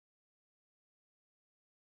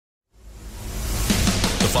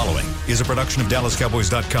following is a production of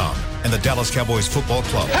DallasCowboys.com and the Dallas Cowboys Football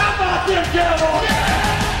Club. How about them Cowboys?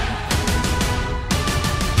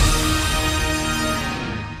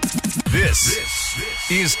 This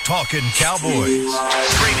is Talkin' Cowboys.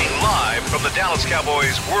 Streaming live from the Dallas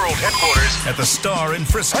Cowboys World Headquarters at the Star in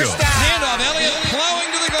Frisco. Handoff, Elliott plowing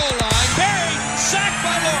to the goal line. Barry, sacked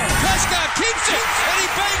by Lawrence. Prescott keeps it, and he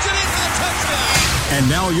bangs it in for the touchdown. And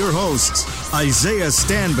now your hosts, Isaiah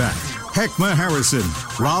Stanback, Heckma Harrison,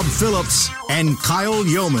 Rob Phillips, and Kyle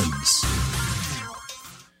Yeomans.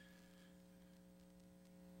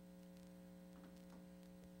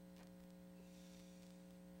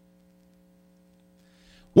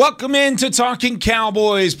 Welcome into Talking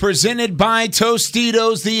Cowboys, presented by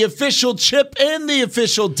Tostitos, the official chip and the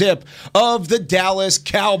official dip of the Dallas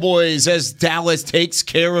Cowboys, as Dallas takes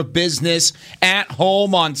care of business at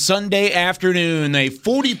home on Sunday afternoon. A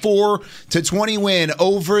 44-20 win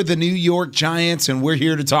over the New York Giants, and we're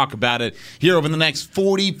here to talk about it here over the next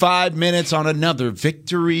 45 minutes on another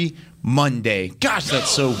Victory Monday. Gosh, that's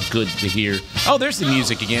so good to hear. Oh, there's the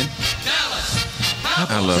music again.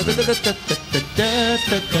 I love it.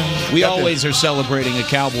 We always are celebrating a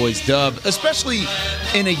Cowboys dub, especially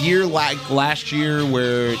in a year like last year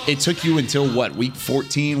where it took you until, week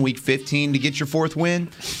 14, week 15 to get your fourth win?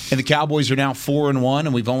 And the Cowboys are now 4-1,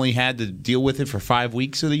 and we've only had to deal with it for 5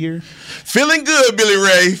 weeks of the year? Feeling good, Billy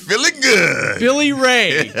Ray. Feeling good. Billy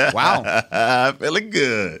Ray. Wow. Feeling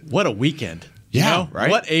good. What a weekend. Yeah, you know? right?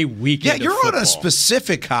 What a weekend. Yeah, you're of on a football.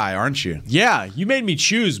 specific high, aren't you? Yeah, you made me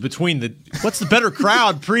choose between what's the better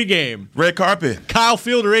crowd pregame? Red carpet. Kyle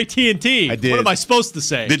Field or AT&T? I did. What am I supposed to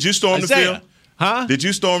say? Did you storm the Isaiah. field? Huh? Did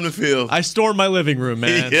you storm the field? I stormed my living room,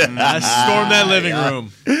 man. Yeah. I stormed that living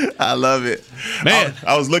room. I love it. Man.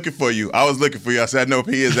 I was looking for you. I said, I know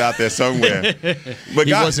he is out there somewhere. But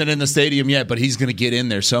He wasn't in the stadium yet, but he's going to get in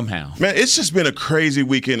there somehow. Man, it's just been a crazy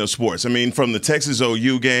weekend of sports. I mean, from the Texas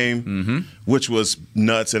OU game, which was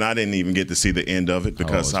nuts, and I didn't even get to see the end of it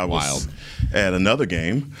because I was wild. at another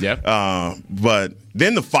game. Yep. But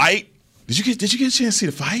then the fight. Did you get a chance to see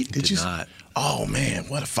the fight? Did not. Oh, man,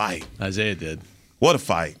 what a fight. Isaiah did. What a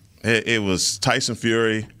fight. It was Tyson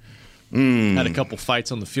Fury. Had a couple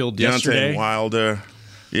fights on the field Deontay yesterday. Wilder.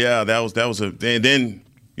 Yeah, that was and then,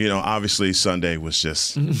 obviously Sunday was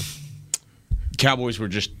just Cowboys were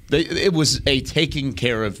just it was a taking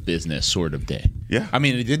care of business sort of day. Yeah. I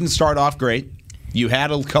mean, it didn't start off great. You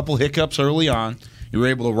had a couple hiccups early on. You were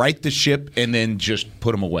able to right the ship and then just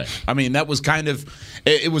put them away. I mean, that was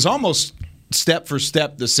it was almost step for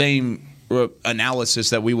step the same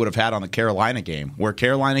analysis that we would have had on the Carolina game, where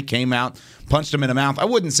Carolina came out, punched them in the mouth. I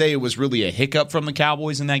wouldn't say it was really a hiccup from the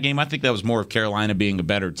Cowboys in that game. I think that was more of Carolina being a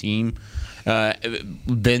better team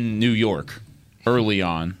than New York early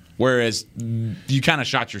on. Whereas you kind of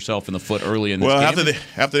shot yourself in the foot early in this game.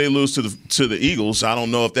 After they lose to the Eagles, I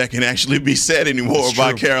don't know if that can actually be said anymore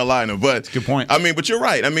about Carolina. But good point. I mean, but you're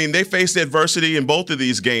right. I mean, they faced adversity in both of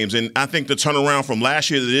these games, and I think the turnaround from last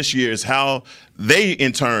year to this year is how they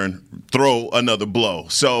in turn throw another blow.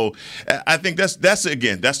 So I think that's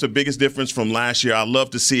the biggest difference from last year. I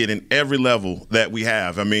love to see it in every level that we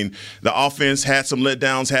have. I mean, the offense had some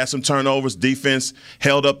letdowns, had some turnovers. Defense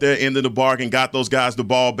held up their end of the bargain, got those guys the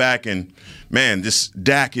ball back, and man, this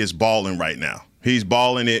Dak is balling right now. He's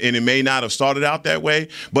balling, and it may not have started out that way.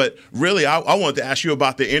 But really, I wanted to ask you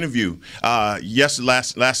about the interview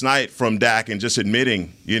last night from Dak and just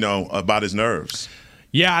admitting, about his nerves.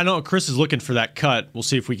 Yeah, I know Chris is looking for that cut. We'll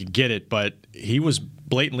see if we can get it. But he was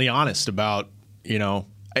blatantly honest about,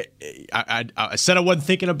 I said I wasn't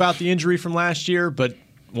thinking about the injury from last year, but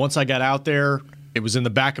once I got out there, it was in the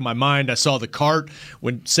back of my mind. I saw the cart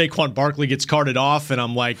when Saquon Barkley gets carted off, and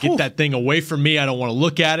I'm like, get that thing away from me. I don't want to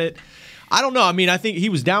look at it. I don't know. I mean, I think he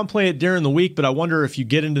was downplaying it during the week, but I wonder if you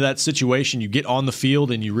get into that situation, you get on the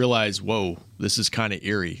field and you realize, whoa, this is kind of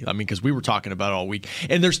eerie. I mean, because we were talking about it all week.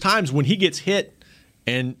 And there's times when he gets hit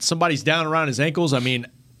and somebody's down around his ankles. I mean,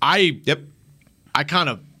 I kind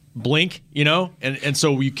of blink, and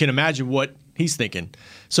so you can imagine what he's thinking.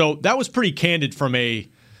 So that was pretty candid from a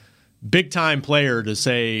big-time player to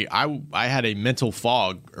say, I had a mental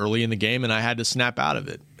fog early in the game and I had to snap out of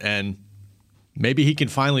it. And maybe he can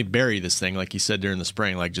finally bury this thing, like he said during the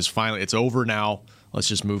spring. Like, just finally, it's over now. Let's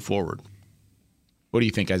just move forward. What do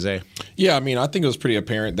you think, Isaiah? Yeah, I mean, I think it was pretty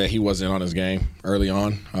apparent that he wasn't on his game early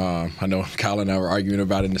on. I know Kyle and I were arguing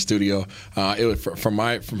about it in the studio. It was from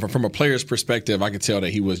a player's perspective, I could tell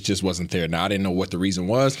that he wasn't there. Now, I didn't know what the reason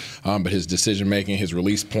was, but his decision making, his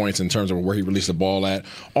release points in terms of where he released the ball at,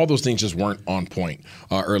 all those things just weren't on point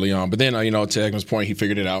early on. But then, to Ekman's point, he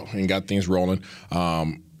figured it out and got things rolling.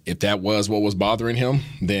 if that was what was bothering him,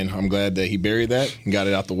 then I'm glad that he buried that and got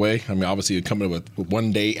it out the way. I mean, obviously, coming with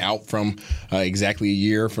 1 day out from exactly a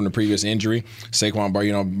year from the previous injury.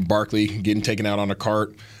 Saquon Barkley getting taken out on a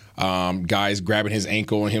cart. Guys grabbing his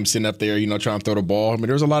ankle and him sitting up there, trying to throw the ball. I mean,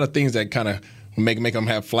 there's a lot of things that kind of make him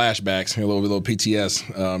have flashbacks, a little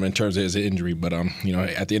PTS in terms of his injury. But,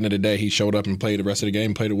 at the end of the day, he showed up and played the rest of the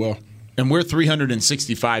game, played it well. And we're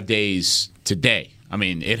 365 days today. I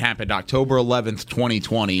mean, it happened October 11th,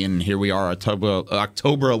 2020, and here we are, October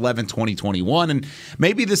 11th, 2021. And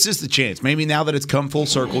maybe this is the chance. Maybe now that it's come full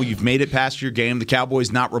circle, you've made it past your game. The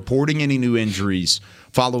Cowboys not reporting any new injuries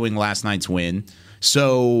following last night's win.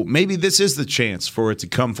 So maybe this is the chance for it to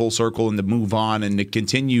come full circle and to move on and to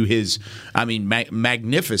continue his,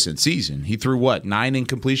 magnificent season. He threw, 9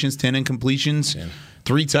 incompletions, 10 incompletions? Yeah.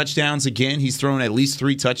 3 touchdowns again. He's thrown at least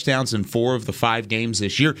 3 touchdowns in 4 of the 5 games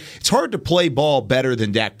this year. It's hard to play ball better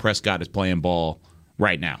than Dak Prescott is playing ball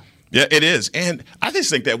right now. Yeah, it is. And I just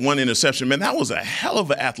think that 1 interception, man, that was a hell of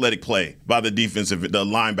an athletic play by the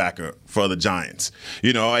linebacker for the Giants.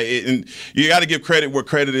 And you got to give credit where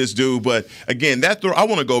credit is due. But, again, that throw, I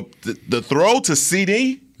want to go the throw to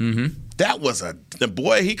CD. Mm-hmm. That was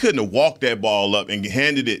he couldn't have walked that ball up and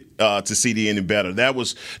handed it to CD any better. That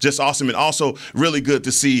was just awesome, and also really good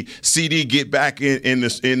to see CD get back in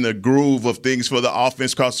the groove of things for the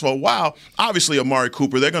offense. Because for a while, obviously Amari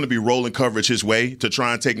Cooper, they're going to be rolling coverage his way to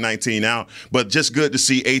try and take 19 out, but just good to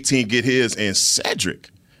see 18 get his. And Cedric,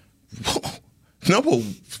 number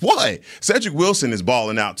 1, Cedric Wilson is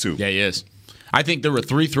balling out too. Yeah, he is. I think there were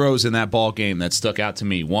 3 throws in that ball game that stuck out to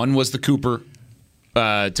me. One was the Cooper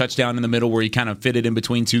touchdown in the middle where he kind of fitted in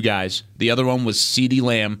between 2 guys. The other one was CeeDee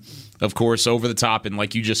Lamb, of course, over the top. And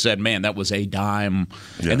like you just said, man, that was a dime.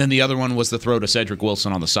 Yeah. And then the other one was the throw to Cedric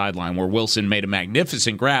Wilson on the sideline where Wilson made a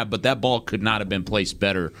magnificent grab, but that ball could not have been placed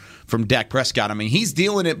better from Dak Prescott. I mean, he's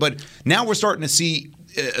dealing it, but now we're starting to see,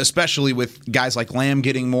 especially with guys like Lamb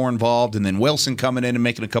getting more involved and then Wilson coming in and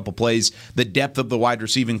making a couple plays, the depth of the wide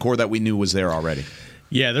receiving core that we knew was there already.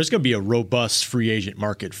 Yeah, there's going to be a robust free agent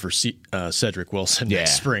market for Cedric Wilson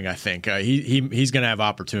next spring. I think he's going to have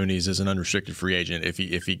opportunities as an unrestricted free agent if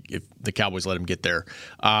the Cowboys let him get there.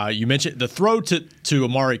 You mentioned the throw to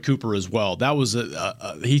Amari Cooper as well. That was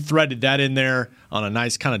he threaded that in there on a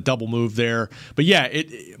nice kind of double move there. But yeah,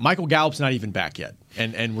 Michael Gallup's not even back yet,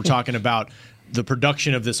 and we're talking about the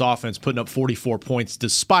production of this offense putting up 44 points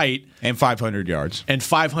despite and 500 yards. And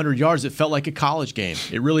 500 yards, it felt like a college game.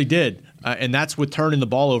 It really did. And that's with turning the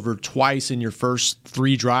ball over twice in your first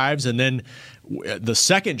 3 drives. And then the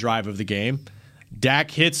second drive of the game,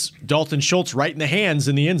 Dak hits Dalton Schultz right in the hands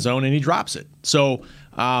in the end zone, and he drops it. So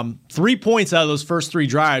 3 points out of those first 3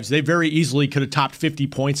 drives, they very easily could have topped 50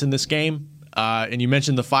 points in this game. And you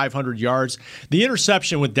mentioned the 500 yards. The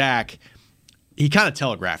interception with Dak, he kind of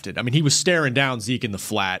telegraphed it. I mean, he was staring down Zeke in the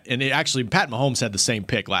flat, and Pat Mahomes had the same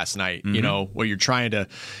pick last night. Mm-hmm. Where you're trying to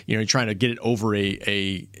get it over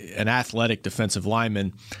an athletic defensive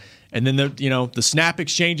lineman, and then the snap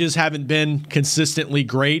exchanges haven't been consistently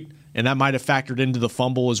great, and that might have factored into the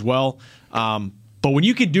fumble as well. But when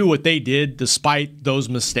you can do what they did despite those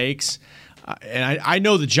mistakes, and I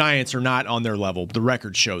know the Giants are not on their level, the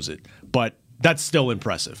record shows it, but that's still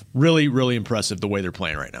impressive. Really, really impressive the way they're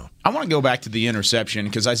playing right now. I want to go back to the interception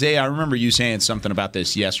because, Isaiah, I remember you saying something about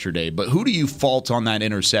this yesterday, but who do you fault on that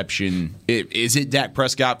interception? Is it Dak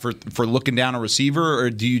Prescott for looking down a receiver,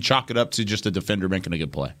 or do you chalk it up to just a defender making a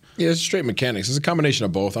good play? Yeah, it's straight mechanics. It's a combination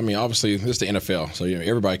of both. I mean, obviously, this is the NFL, so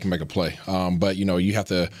everybody can make a play. But, you have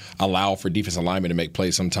to allow for defensive linemen to make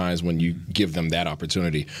plays sometimes when you give them that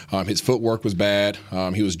opportunity. His footwork was bad.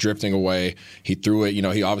 He was drifting away. He threw it.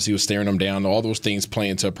 He obviously was staring them down. All those things play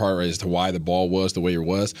into a part as to why the ball was the way it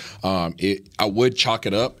was. I would chalk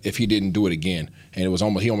it up if he didn't do it again. And it was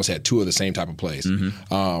he almost had 2 of the same type of plays.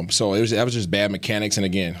 Mm-hmm. So that was just bad mechanics. And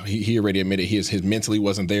again, he already admitted his mentally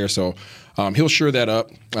wasn't there. So he'll sure that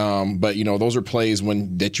up. But those are plays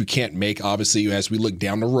that you can't make. Obviously, as we look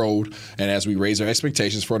down the road and as we raise our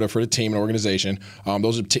expectations for the team and organization,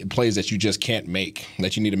 those are plays that you just can't make.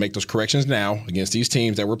 That you need to make those corrections now against these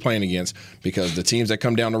teams that we're playing against, because the teams that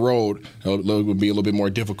come down the road will be a little bit more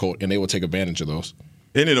difficult, and they will take advantage of those.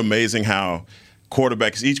 Isn't it amazing how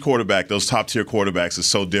each quarterback, those top-tier quarterbacks, is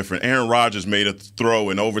so different? Aaron Rodgers made a throw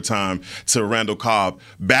in overtime to Randall Cobb,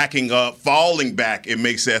 backing up, falling back, and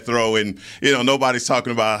makes that throw. And, nobody's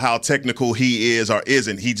talking about how technical he is or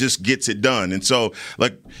isn't. He just gets it done. And so,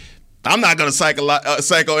 I'm not going to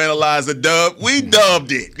psychoanalyze the dub. We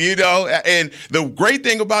dubbed it, And the great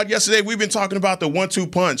thing about yesterday, we've been talking about the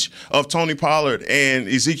 1-2 punch of Tony Pollard and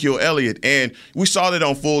Ezekiel Elliott, and we saw that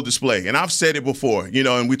on full display. And I've said it before,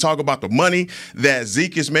 and we talk about the money that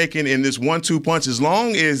Zeke is making in this 1-2 punch. As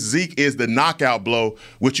long as Zeke is the knockout blow,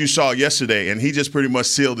 which you saw yesterday, and he just pretty much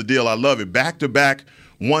sealed the deal. I love it. Back-to-back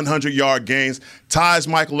 100-yard games, ties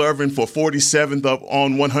Michael Irvin for 47th up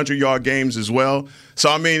on 100-yard games as well.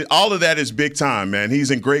 So, I mean, all of that is big time, man.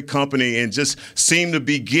 He's in great company and just seemed to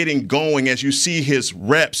be getting going as you see his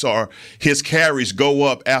reps or his carries go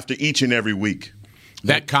up after each and every week.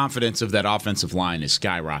 That confidence of that offensive line is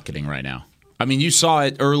skyrocketing right now. I mean, you saw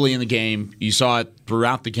it early in the game. You saw it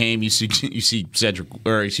throughout the game. You see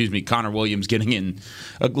Connor Williams getting in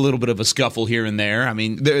a little bit of a scuffle here and there. I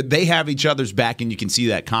mean, they have each other's back, and you can see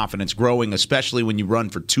that confidence growing, especially when you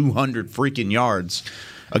run for 200 freaking yards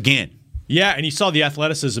again. Yeah, and you saw the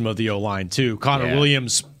athleticism of the O-line, too. Connor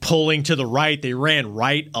Williams pulling to the right. They ran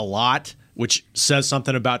right a lot, which says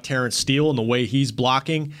something about Terrence Steele and the way he's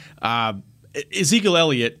blocking. Ezekiel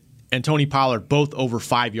Elliott and Tony Pollard both over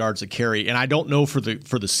 5 yards a carry, and I don't know for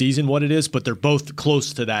the season what it is, but they're both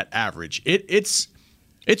close to that average. It's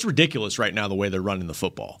ridiculous right now the way they're running the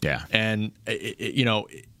football. Yeah, and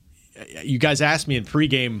you guys asked me in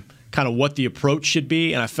pregame kind of what the approach should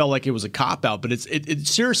be, and I felt like it was a cop out, but it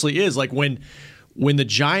seriously is like when the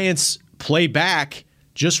Giants play back,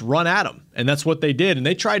 just run at them, and that's what they did. And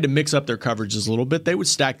they tried to mix up their coverages a little bit. They would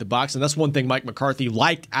stack the box, and that's one thing Mike McCarthy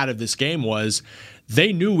liked out of this game was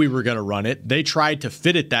they knew we were going to run it. They tried to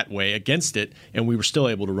fit it that way against it, and we were still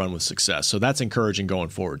able to run with success. So that's encouraging going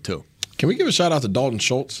forward, too. Can we give a shout-out to Dalton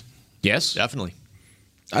Schultz? Yes. Definitely.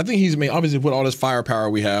 I think he's obviously with all this firepower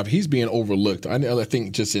we have, he's being overlooked. I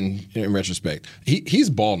think just in retrospect, he's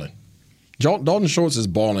balling. Dalton Schultz is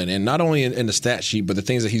balling, and not only in the stat sheet, but the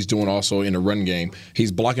things that he's doing also in the run game.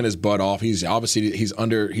 He's blocking his butt off. He's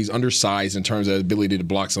undersized in terms of the ability to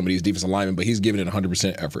block somebody's defensive lineman, but he's giving it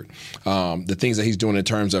 100% effort. The things that he's doing in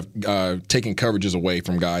terms of taking coverages away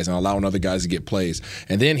from guys and allowing other guys to get plays.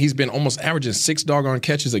 And then he's been almost averaging 6 doggone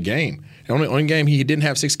catches a game. The only game he didn't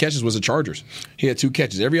have 6 catches was the Chargers. He had 2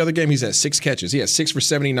 catches. Every other game he's had 6 catches. He had 6 for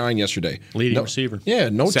 79 yesterday. Leading receiver. Yeah,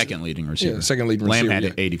 second leading receiver. Yeah, second leading receiver. Lamb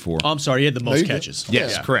had 84. Oh, I'm sorry, he had the most catches.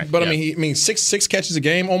 Yes, correct. But I mean, six catches a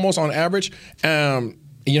game almost on average.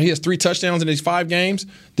 He has 3 touchdowns in these 5 games.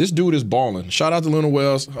 This dude is balling. Shout out to Linda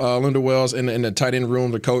Wells in the tight end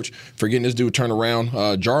room, the coach, for getting this dude turned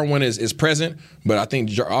around. Jarwin is present, but I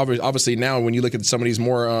think obviously now when you look at some of these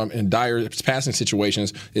more in dire passing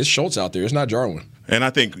situations, it's Schultz out there. It's not Jarwin. And I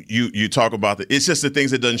think you talk about it's just the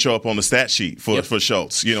things that doesn't show up on the stat sheet for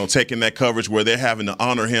Schultz. Taking that coverage where they're having to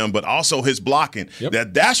honor him, but also his blocking.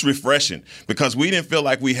 Yep. That's refreshing because we didn't feel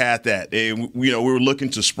like we had that. We were looking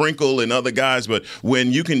to sprinkle and other guys, but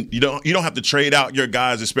when you don't have to trade out your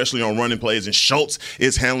guys, especially on running plays, and Schultz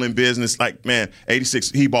is handling business. Like, man,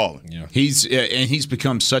 86, he balling. Yeah. He's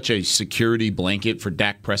become such a security blanket for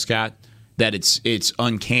Dak Prescott that it's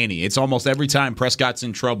uncanny. It's almost every time Prescott's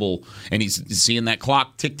in trouble and he's seeing that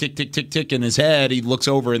clock tick, tick, tick, tick, tick in his head, he looks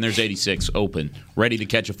over and there's 86 open, ready to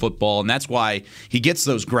catch a football. And that's why he gets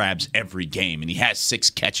those grabs every game. And he has 6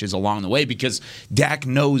 catches along the way because Dak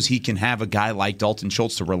knows he can have a guy like Dalton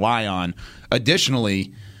Schultz to rely on.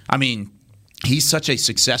 Additionally, I mean, he's such a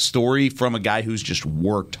success story from a guy who's just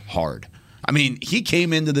worked hard. I mean, he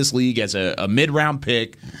came into this league as a mid-round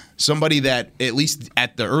pick, somebody that, at least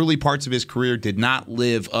at the early parts of his career, did not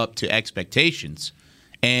live up to expectations.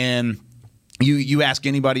 And you ask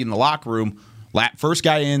anybody in the locker room, first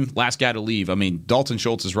guy in, last guy to leave. I mean, Dalton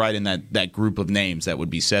Schultz is right in that group of names that would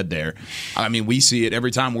be said there. I mean, we see it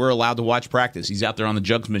every time we're allowed to watch practice. He's out there on the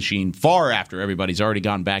jugs machine far after everybody's already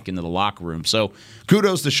gone back into the locker room. So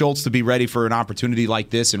kudos to Schultz to be ready for an opportunity like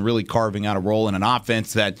this and really carving out a role in an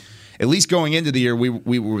offense that, at least going into the year,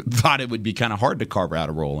 we thought it would be kind of hard to carve out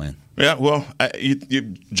a role in. Yeah, well,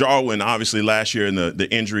 Jarwin, obviously, last year in the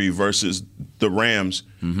injury versus the Rams,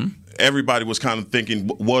 everybody was kind of thinking,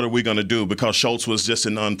 what are we going to do? Because Schultz was just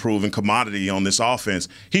an unproven commodity on this offense.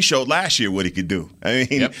 He showed last year what he could do. I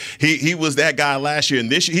mean, he was that guy last year. And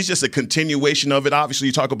this year, he's just a continuation of it. Obviously,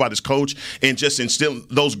 you talk about his coach and just instilling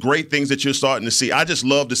those great things that you're starting to see. I just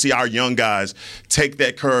love to see our young guys take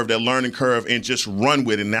that curve, that learning curve, and just run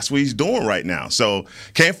with it. And that's what he's doing right now. So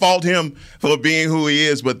can't fault him for being who he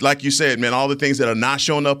is. But like you said, man, all the things that are not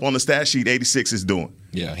showing up on the stat sheet, 86 is doing.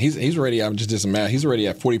 Yeah, he's already. I'm just did some math. He's already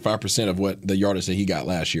at 45% of what the yardage that he got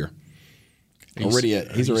last year. He's already at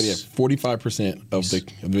 45% of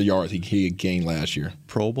the yards he gained last year.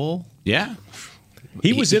 Pro Bowl. Yeah,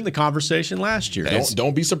 he was in the conversation last year.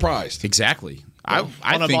 Don't be surprised. Exactly. I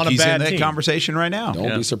think he's in that conversation right now.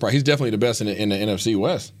 Don't be surprised. He's definitely the best in the NFC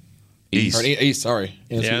West. East. Sorry.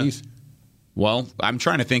 NFC East. Well, I'm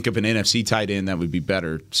trying to think of an NFC tight end that would be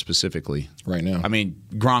better specifically right now. I mean,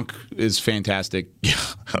 Gronk is fantastic,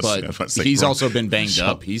 but he's also been banged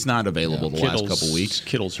up. He's not available the last couple weeks.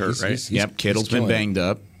 Kittle's hurt, right? Yep, Kittle's been banged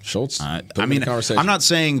up. Schultz. I mean, I'm not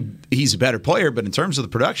saying he's a better player, but in terms of the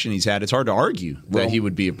production he's had, it's hard to argue that he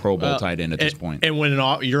would be a Pro Bowl tight end at this point. And when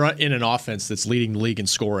you're in an offense that's leading the league in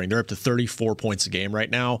scoring, they're up to 34 points a game right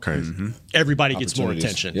now. Everybody gets more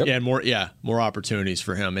attention. Yep. More opportunities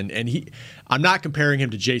for him. And I'm not comparing him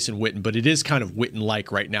to Jason Witten, but it is kind of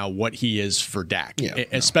Witten-like right now what he is for Dak,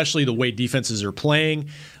 especially the way defenses are playing.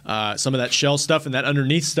 Some of that shell stuff and that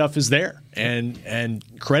underneath stuff is there, and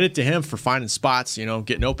credit to him for finding spots,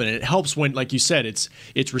 getting open. And it helps when, like you said, it's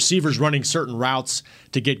receivers running certain routes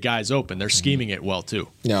to get guys open. They're scheming it well too.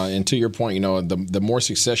 Yeah, and to your point, the more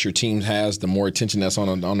success your team has, the more attention that's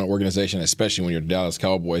on the organization, especially when you're the Dallas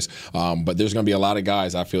Cowboys. But there's going to be a lot of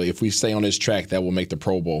guys, I feel, if we stay on this track, that will make the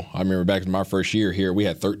Pro Bowl. I remember back in my first year here, we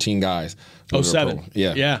had 13 guys. 07.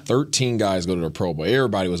 Yeah. 13 guys go to the Pro Bowl.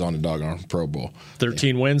 Everybody was on the doggone Pro Bowl.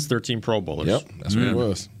 13 wins, 13 Pro Bowlers. Yep, that's what it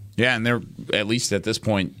was. Yeah, and they're, at least at this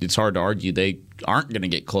point, it's hard to argue they aren't going to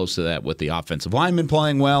get close to that with the offensive lineman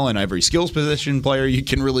playing well and every skills position player you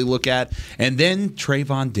can really look at. And then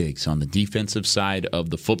Trayvon Diggs on the defensive side of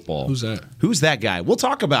the football. Who's that? Who's that guy? We'll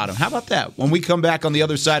talk about him. How about that? When we come back on the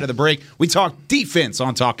other side of the break, we talk defense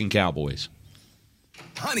on Talking Cowboys.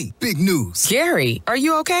 Honey, big news. Gary, are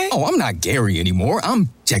you okay? Oh, I'm not Gary anymore. I'm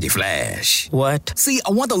Jackie Flash. What? See,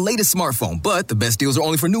 I want the latest smartphone, but the best deals are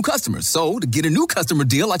only for new customers. So, to get a new customer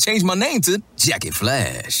deal, I changed my name to Jackie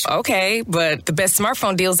Flash. Okay, but the best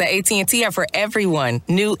smartphone deals at AT&T are for everyone,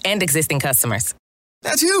 new and existing customers.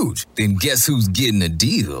 That's huge. Then guess who's getting a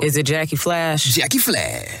deal? Is it Jackie Flash? Jackie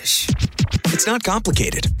Flash. It's not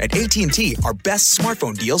complicated. At AT&T, our best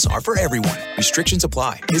smartphone deals are for everyone. Restrictions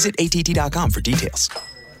apply. Visit att.com for details.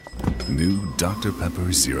 New Dr.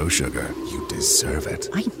 Pepper Zero Sugar. You deserve it.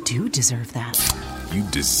 I do deserve that. You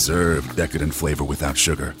deserve decadent flavor without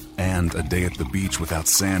sugar. And a day at the beach without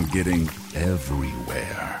sand getting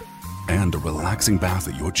everywhere. And a relaxing bath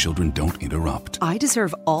that your children don't interrupt. I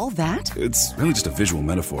deserve all that? It's really just a visual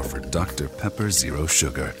metaphor for Dr. Pepper Zero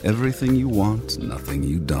Sugar. Everything you want, nothing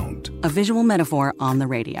you don't. A visual metaphor on the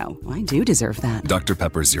radio. I do deserve that. Dr.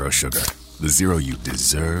 Pepper Zero Sugar. The zero you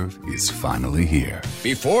deserve is finally here.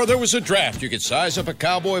 Before there was a draft, you could size up a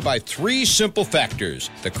cowboy by 3 simple factors: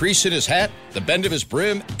 the crease in his hat, the bend of his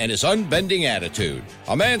brim, and his unbending attitude.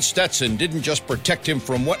 A man Stetson didn't just protect him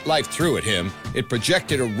from what life threw at him, it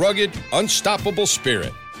projected a rugged, unstoppable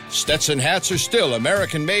spirit. Stetson hats are still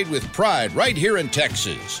American-made with pride right here in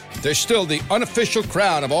Texas. They're still the unofficial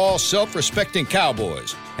crown of all self-respecting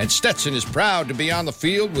cowboys, and Stetson is proud to be on the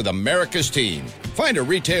field with America's team. Find a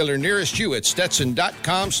retailer nearest you at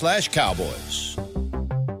stetson.com/cowboys.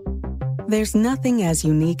 There's nothing as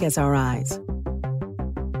unique as our eyes,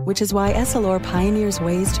 which is why Essilor pioneers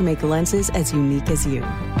ways to make lenses as unique as you.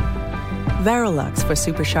 Verilux for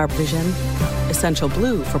super sharp vision, Essential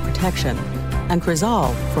Blue for protection, and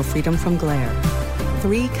Crizal for freedom from glare.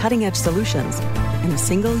 3 cutting-edge solutions in a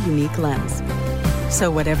single unique lens.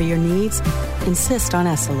 So whatever your needs, insist on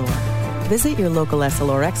Essilor. Visit your local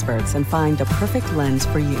Essilor experts and find the perfect lens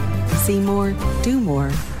for you. See more, do more,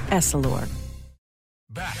 Essilor.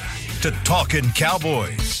 Back to Talking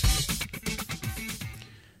Cowboys.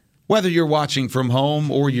 Whether you're watching from home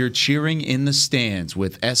or you're cheering in the stands,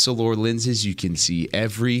 with Essilor lenses, you can see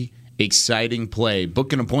every exciting play.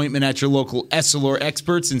 Book an appointment at your local Essilor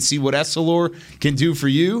experts and see what Essilor can do for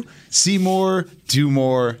you. See more, do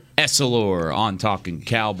more, Essilor on Talking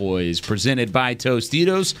Cowboys, presented by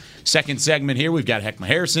Tostitos. Second segment here, we've got Heckma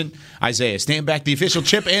Harrison, Isaiah Stanback, the official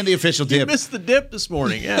chip and the official dip. You missed the dip this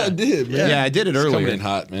morning. Yeah, I did, man. Yeah, I did it earlier. Coming in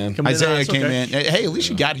hot, man. Isaiah came in. Hey, at least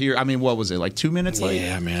you got here. I mean, what was it, like 2 minutes late?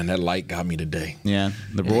 Yeah, man, that light got me today. Yeah,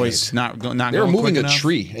 the Roy's not going They were moving quick a enough.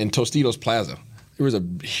 tree in Tostitos Plaza. There was a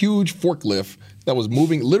huge forklift that was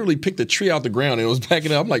moving, literally picked the tree out the ground and it was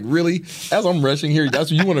backing up. I'm like, really? As I'm rushing here,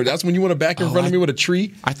 that's when you want to back in front of me with a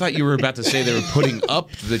tree? I thought you were about to say they were putting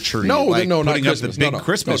up the tree. No, like not putting Christmas. up the big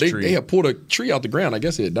Christmas tree. They had pulled a tree out the ground. I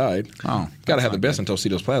guess it had died. Oh, got to have the best in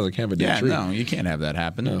Tostitos Plaza. Can't have a dead tree. No, you can't have that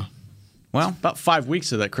happen. No. Well, about 5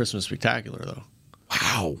 weeks of that Christmas spectacular, though.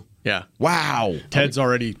 Wow. Yeah. Wow. Ted's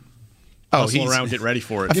already hustling around, getting ready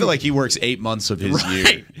for it. I feel like he works 8 months of his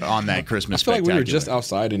year on that Christmas I feel like spectacular. we were just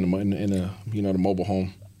outside in the mobile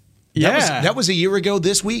home. That was a year ago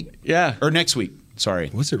this week. Yeah. Or next week. Sorry.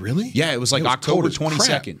 Was it really? Yeah, it was like October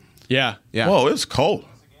 22nd. Yeah. Yeah. Whoa, it was cold.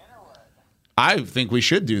 I think we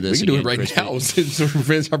should do this. We can do it right now.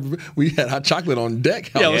 We had hot chocolate on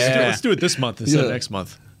deck. Yeah, let's do it this month instead of next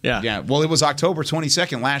month. Yeah. Well, it was October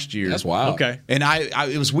 22nd last year. That's wild. Okay. And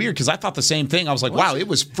it was weird because I thought the same thing. I was like, wow, it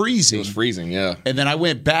was freezing. It was freezing, yeah. And then I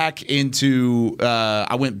went back into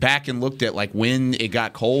and looked at like when it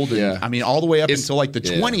got cold. And, I mean, all the way up until like the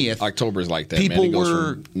 20th. October is like that. People man.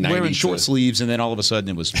 were wearing short sleeves, and then all of a sudden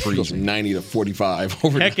it was freezing. It goes from 90 to 45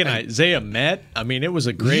 overnight. Heck, and Isaiah met. I mean, it was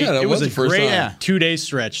a great. Yeah, it was a great 2-day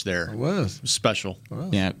stretch there. It was special.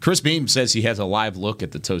 Yeah. Chris Beam says he has a live look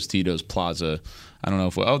at the Tostitos Plaza. I don't know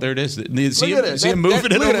if there it is. See him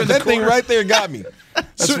moving it over the that thing corner? right there got me.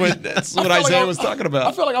 That's what Isaiah was talking about.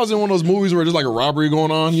 I felt like I was in one of those movies where there's like a robbery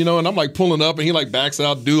going on, and I'm like pulling up and he like backs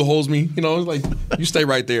out, dude holds me, it's like you stay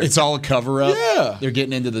right there. It's all a cover up. Yeah. They're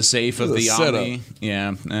getting into the safe of the setup. Omni.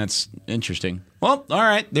 Yeah, that's interesting. Well, all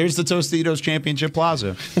right. There's the Tostitos Championship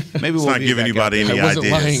Plaza. Maybe we'll not be giving back anybody out there. any I wasn't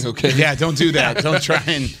ideas. lying, okay? Yeah, don't do that. Don't try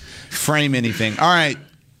and frame anything. All right,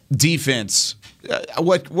 defense.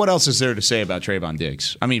 What else is there to say about Trayvon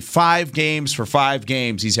Diggs? I mean, 5 games for 5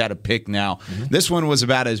 games, he's had a pick now. Mm-hmm. This one was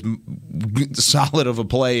about as solid of a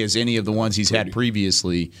play as any of the ones he's had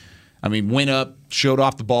previously. I mean, went up, showed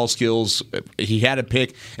off the ball skills. He had a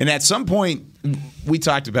pick. And at some point, we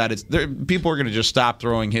talked about it, people are going to just stop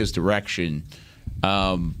throwing his direction.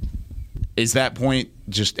 Is that point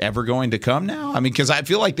just ever going to come now? I mean, because I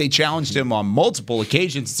feel like they challenged him on multiple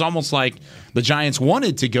occasions. It's almost like the Giants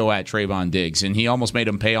wanted to go at Trayvon Diggs, and he almost made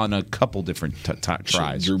him pay on a couple different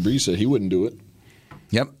tries. Drew Brees said he wouldn't do it.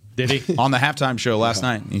 Yep. Did he? On the halftime show last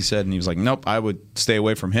night, he was like, nope, I would stay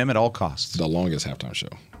away from him at all costs. The longest halftime show.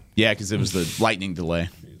 Yeah, because it was the lightning delay.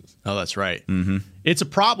 Oh, that's right. Mm-hmm. It's a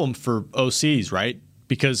problem for OCs, right?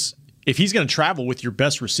 Because if he's going to travel with your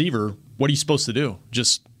best receiver, what are you supposed to do?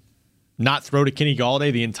 Just not throw to Kenny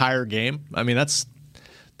Golladay the entire game? I mean, that's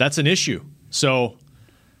an issue. So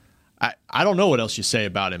I don't know what else you say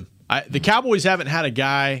about him. The Cowboys haven't had a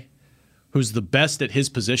guy who's the best at his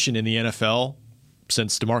position in the NFL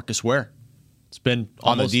since DeMarcus Ware. It's been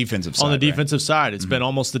on the defensive side. On the defensive side, it's been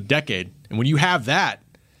almost a decade. And when you have that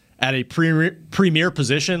at a premier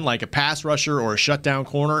position like a pass rusher or a shutdown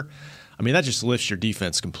corner, I mean, that just lifts your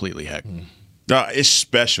defense completely, heck. It's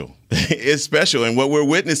special. It's special. And what we're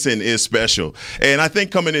witnessing is special. And I think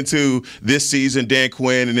coming into this season, Dan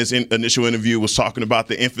Quinn in his initial interview was talking about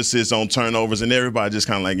the emphasis on turnovers, and everybody just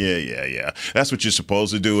kind of like, yeah. That's what you're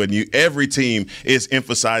supposed to do. And every team is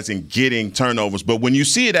emphasizing getting turnovers. But when you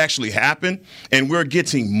see it actually happen, and we're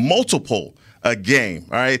getting multiple a game,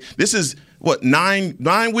 all right? This is, 9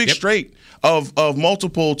 weeks straight of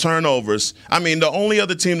multiple turnovers. I mean, the only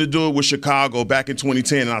other team to do it was Chicago back in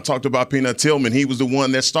 2010, and I talked about Peanut Tillman. He was the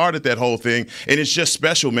one that started that whole thing, and it's just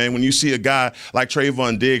special, man, when you see a guy like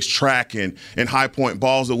Trayvon Diggs tracking and high-point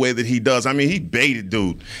balls the way that he does. I mean, he baited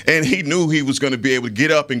dude, and he knew he was going to be able to get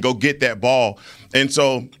up and go get that ball. And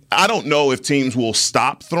so I don't know if teams will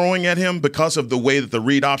stop throwing at him because of the way that the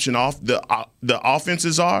read option the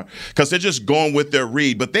offenses are, because they're just going with their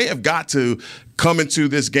read. But they have got to come into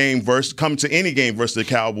this game come to any game versus the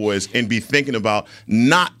Cowboys and be thinking about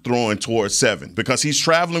not throwing towards 7, because he's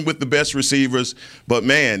traveling with the best receivers. But,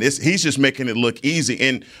 man, he's just making it look easy.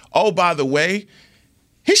 And, oh, by the way,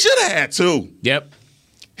 he should have had 2. Yep.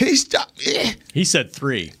 He said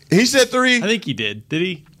 3. He said 3? I think he did. Did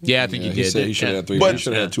he? Yeah, I think he did. He said he should have had 3. But he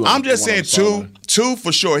should have had 2. I'm just saying 2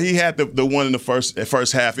 for sure. He had the one in the first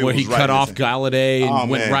half. Where he cut off Golladay and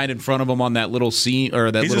went man. right in front of him on that little seam or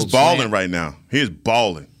that he's little. He's just balling slant. right now. He is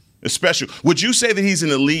balling. It's special. Would you say that he's an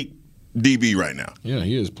elite DB right now? Yeah,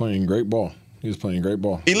 he is playing great ball.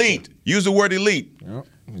 Elite. Use the word elite.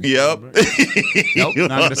 Yep. Nope,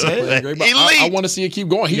 not going to say it. Elite. I want to see it keep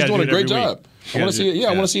going. He's doing a great job. I want to see it. Yeah,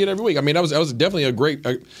 I want to see it every week. I mean, that was definitely a great.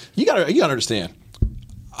 You got to understand.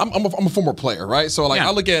 I'm a former player, right? So like,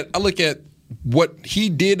 I look at what he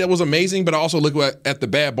did that was amazing, but I also look at the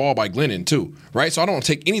bad ball by Glennon too, right? So I don't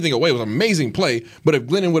take anything away. It was an amazing play, but if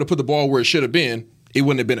Glennon would have put the ball where it should have been, it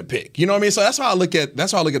wouldn't have been a pick. You know what I mean? So that's how I look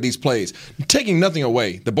at these plays. Taking nothing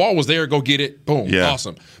away. The ball was there, go get it, boom,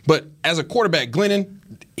 awesome. But as a quarterback, Glennon,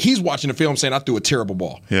 he's watching the film saying, I threw a terrible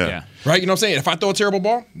ball. Yeah. Right? You know what I'm saying? If I throw a terrible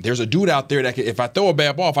ball, there's a dude out there that if I throw a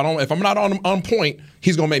bad ball, if I'm not on point,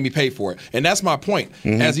 he's gonna make me pay for it. And that's my point.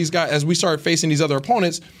 Mm-hmm. As we start facing these other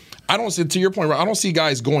opponents, I don't see, to your point, I don't see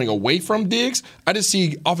guys going away from Diggs. I just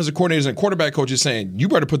see offensive coordinators and quarterback coaches saying, you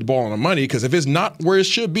better put the ball on the money, because if it's not where it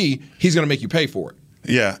should be, he's going to make you pay for it.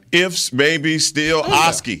 Yeah, ifs, maybe, still,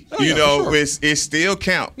 Oski. Sure. It still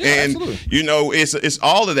count. Yeah, and, absolutely. It's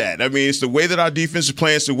all of that. I mean, it's the way that our defense is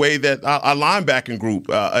playing. It's the way that our linebacking group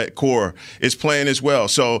at core is playing as well.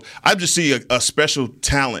 So I just see a special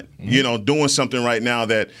talent, doing something right now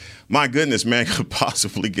that, my goodness, man, could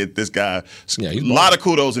possibly get this guy a lot of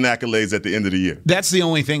kudos and accolades at the end of the year. That's the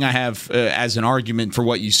only thing I have as an argument for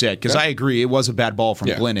what you said, because I agree it was a bad ball from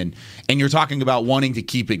Glennon, and you're talking about wanting to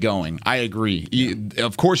keep it going. I agree.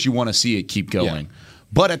 Of course you want to see it keep going. Yeah.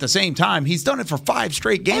 But at the same time, he's done it for 5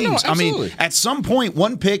 straight games. I mean, at some point,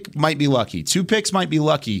 1 pick might be lucky. 2 picks might be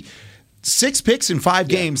lucky. 6 picks in 5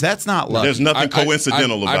 games, that's not lucky. There's nothing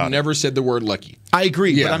coincidental about it. I've never said the word lucky. I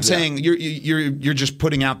agree, but I'm saying you're just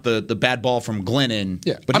putting out the bad ball from Glennon.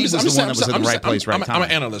 Yeah, but he was the one that was in the right place, right time. I'm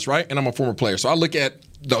an analyst, right? And I'm a former player. So I look at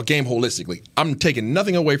the game holistically. I'm taking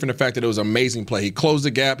nothing away from the fact that it was an amazing play. He closed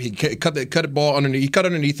the gap. He cut the ball underneath. He cut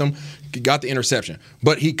underneath him. He got the interception,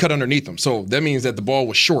 but he cut underneath him. So that means that the ball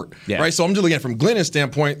was short, right? So I'm just looking at it from Glennon's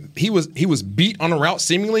standpoint. He was beat on the route,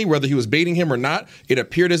 seemingly, whether he was baiting him or not. It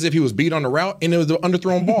appeared as if he was beat on the route, and it was the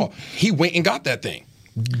underthrown ball. He went and got that thing.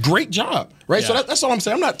 Great job, right? So that's all I'm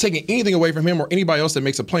saying. I'm not taking anything away from him or anybody else that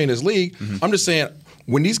makes a play in this league. I'm just saying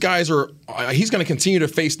when these guys he's going to continue to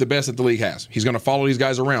face the best that the league has. He's going to follow these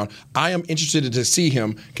guys around. I am interested to see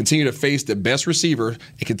him continue to face the best receiver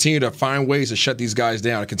and continue to find ways to shut these guys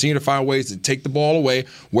down and continue to find ways to take the ball away,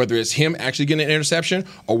 whether it's him actually getting an interception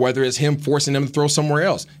or whether it's him forcing them to throw somewhere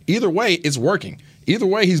else. Either way, it's working. Either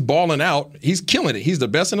way, he's balling out. He's killing it. He's the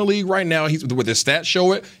best in the league right now. He's with his stats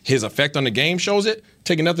show it. His effect on the game shows it.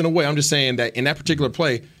 Taking nothing away. I'm just saying that in that particular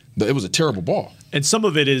play, it was a terrible ball. And some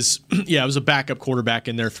of it is, it was a backup quarterback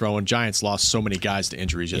in there throwing. Giants lost so many guys to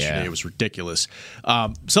injuries yesterday. Yeah. It was ridiculous.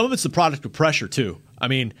 Some of it's the product of pressure, too. I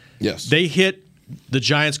mean, they hit the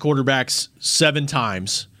Giants quarterbacks 7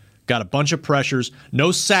 times, got a bunch of pressures,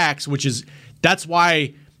 no sacks, that's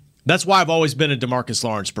why I've always been a DeMarcus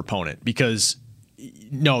Lawrence proponent, because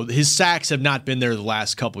no, his sacks have not been there the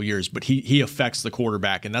last couple years, but he affects the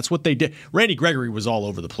quarterback, and that's what they did. Randy Gregory was all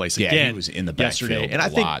over the place again. He was in the backfield yesterday, and I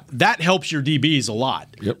think that helps your DBs a lot.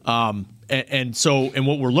 Yep. And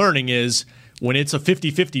what we're learning is when it's a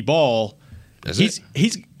 50-50 ball, he's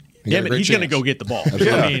going to go get the ball.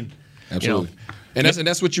 Absolutely. I mean, absolutely. And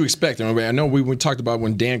that's what you expect. I know we talked about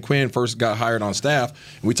when Dan Quinn first got hired on staff,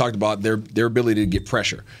 and we talked about their ability to get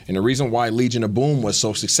pressure. And the reason why Legion of Boom was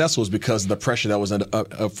so successful is because of the pressure that was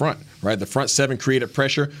up front, right? The front 7 created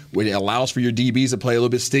pressure, which allows for your DBs to play a little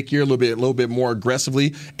bit stickier, a little bit more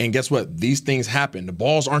aggressively. And guess what? These things happen. The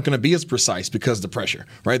balls aren't going to be as precise because of the pressure,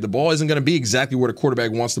 right? The ball isn't going to be exactly where the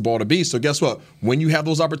quarterback wants the ball to be. So guess what? When you have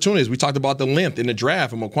those opportunities, we talked about the length in the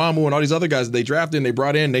draft, and Mokwamu and all these other guys that they drafted and they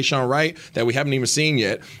brought in, Nashawn Wright, that we haven't even seen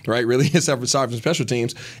yet, right? Really, aside from special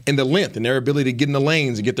teams, and the length and their ability to get in the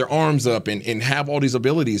lanes and get their arms up and have all these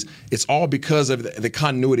abilities. It's all because of the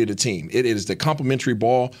continuity of the team. It is the complementary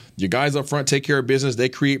ball. Your guys up front take care of business. They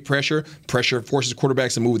create pressure. Pressure forces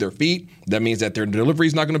quarterbacks to move their feet. That means that their delivery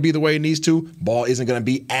is not going to be the way it needs to. Ball isn't going to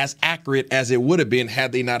be as accurate as it would have been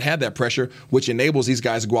had they not had that pressure, which enables these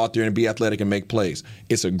guys to go out there and be athletic and make plays.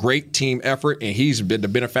 It's a great team effort, and he's been the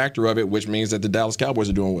benefactor of it, which means that the Dallas Cowboys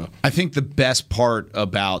are doing well. I think the best part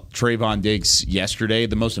about Trayvon Diggs yesterday,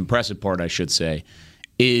 the most impressive part, I should say,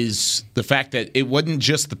 is the fact that it wasn't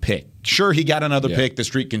just the pick. Sure, he got another pick. The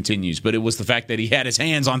streak continues, but it was the fact that he had his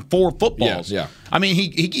hands on 4 footballs. Yeah. I mean, he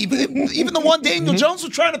even the one Daniel Jones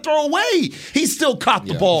was trying to throw away, he still caught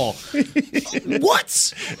the ball.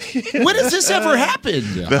 What? When does this ever happen?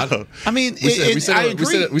 No. I mean, I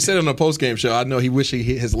agree. We said it on a post-game show. I know he wished he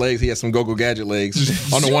hit his legs. He had some go-go gadget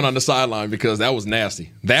legs on the one on the sideline, because that was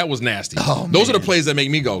nasty. That was nasty. Those are the plays that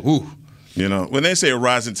make me go, ooh. You know, when they say a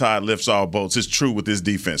rising tide lifts all boats, it's true with this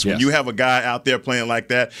defense. When you have a guy out there playing like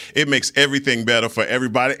that, it makes everything better for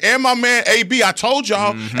everybody. And my man AB, I told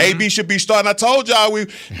y'all, AB should be starting. I told y'all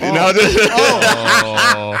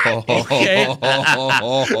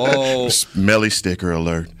Smelly sticker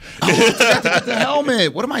alert. I forgot to get the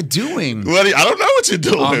helmet. What am I doing? Well, I don't know what you're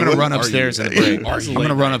doing. I'm going to run upstairs in a break. I'm going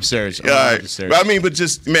to run upstairs. I mean, but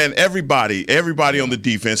just, man, everybody on the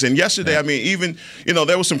defense. And yesterday, I mean, even,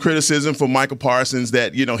 there was some criticism for Micah Parsons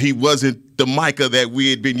that, he wasn't the Micah that we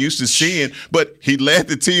had been used to seeing, but he led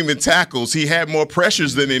the team in tackles. He had more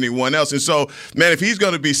pressures than anyone else. And so, man, if he's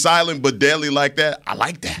going to be silent but deadly like that, I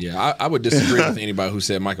like that. Yeah, I would disagree with anybody who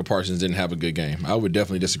said Micah Parsons didn't have a good game. I would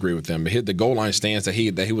definitely disagree with them. But hit the goal line stance that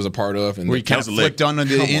he was a part of, and where he kind of flicked on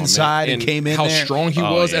the inside and came in how there. Strong he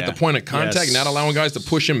was at the point of contact, not allowing guys to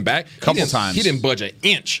push him back. Couple times he didn't budge an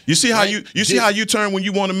inch. You see how how you turn when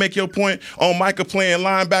you want to make your point on Micah playing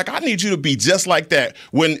linebacker. I need you to be just like that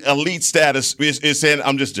when elite status had is saying,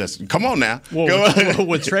 "I'm just come on now."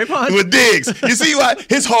 With Trayvon? With Diggs. You see why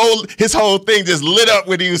his whole thing just lit up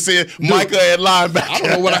when he was saying Micah at linebacker. I don't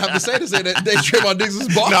know what I have to say that Trayvon Diggs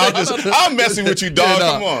is balling. No, I'm messing with you, dog.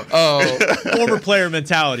 Come on. Former player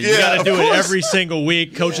mentality. You got to do it every single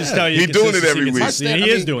week. Coaches tell you he's doing it every week. He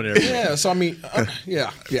is doing it every week. Yeah, so I mean,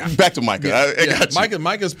 yeah. Back to Micah. I got you.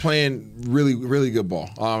 Micah's playing really, really good ball.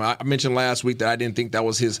 I mentioned last week that I didn't think that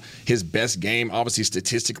was his best game, obviously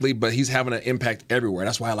statistically, but he's having an impact everywhere.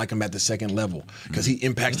 That's why I like him at the second level, because he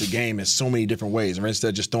impacts the game in so many different ways. And instead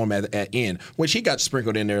of just throwing him at end, which he got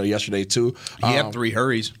sprinkled in there yesterday too. He had 3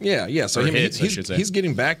 hurries. Yeah. So he's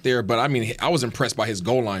getting back there, but I mean, I was impressed by his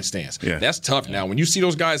goal line stance. Yeah. That's tough now. When you see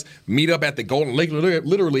those guys meet up at the goal line,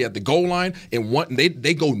 literally at the goal line, and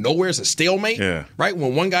they go nowhere. It's a stalemate. Yeah. Right?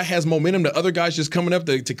 When one guy has momentum, the other guy's just coming up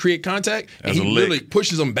to create contact, and he literally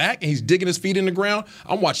pushes him back, and he's digging his feet in the ground.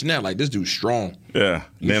 I'm watching that like, this dude's strong. Yeah,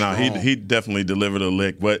 he definitely delivered a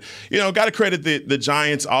lick. But, got to credit the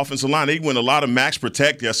Giants' offensive line. They went a lot of max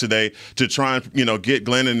protect yesterday to try and, get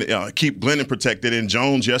Glennon, keep Glennon protected and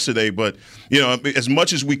Jones yesterday. But, as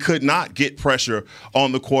much as we could not get pressure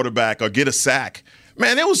on the quarterback or get a sack,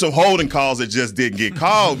 man, there was some holding calls that just didn't get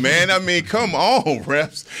called, man. I mean, come on,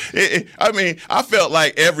 refs. I felt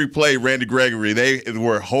like every play, Randy Gregory, they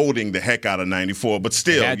were holding the heck out of 94. But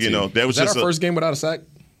still, there was just our first game without a sack?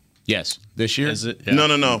 Yes. This year? Is it? Yeah.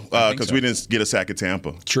 No. Because we didn't get a sack at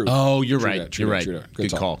Tampa. True. Oh, you're right. You're right.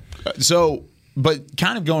 Good call. But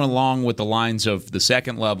kind of going along with the lines of the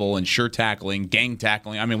second level and sure tackling, gang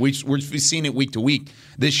tackling. I mean, we've seen it week to week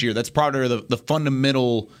this year. That's part of the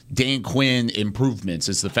fundamental Dan Quinn improvements,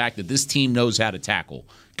 is the fact that this team knows how to tackle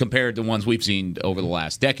compared to ones we've seen over the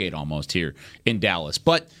last decade almost here in Dallas.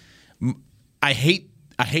 But I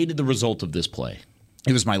hated the result of this play.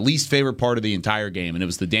 It was my least favorite part of the entire game, and it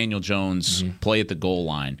was the Daniel Jones play at the goal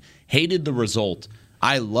line. Hated the result.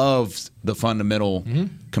 I loved the fundamental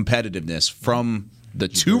competitiveness from the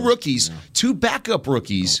two rookies, two backup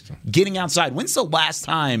rookies getting outside. When's the last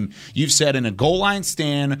time you've said in a goal line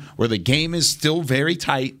stand where the game is still very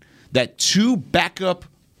tight that two backup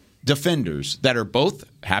defenders that are both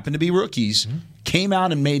happen to be rookies came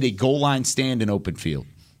out and made a goal line stand in open field?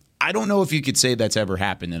 I don't know if you could say that's ever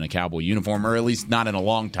happened in a Cowboy uniform, or at least not in a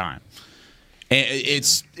long time.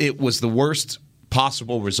 It was the worst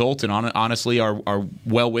possible result, and honestly, our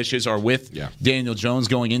well wishes are with Daniel Jones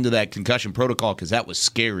going into that concussion protocol, because that was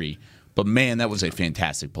scary. But, man, that was a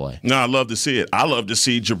fantastic play. No, I love to see it. I love to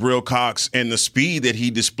see Jabril Cox and the speed that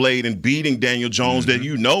he displayed in beating Daniel Jones, that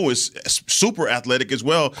is super athletic as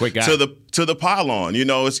well. Quick guy. To the pylon.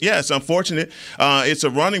 It's unfortunate. It's a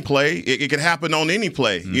running play. It could happen on any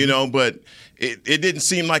play, but it didn't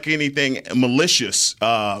seem like anything malicious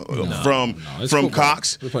from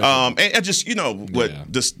Cox. And just,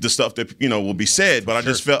 the stuff that, will be said. But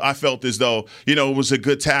I felt as though, it was a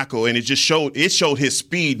good tackle, and it just showed his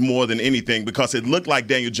speed more than anything, because it looked like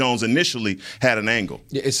Daniel Jones initially had an angle.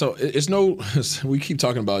 Yeah, we keep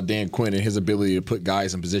talking about Dan Quinn and his ability to put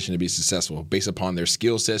guys in position to be successful based upon their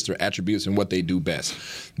skill sets, their attributes, and what they do best.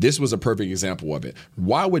 This was a perfect example of it.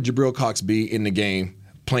 Why would Jabril Cox be in the game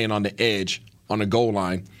playing on the edge on the goal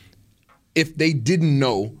line if they didn't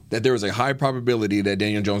know that there was a high probability that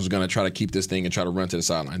Daniel Jones was going to try to keep this thing and try to run to the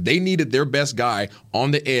sideline? They needed their best guy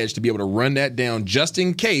on the edge to be able to run that down just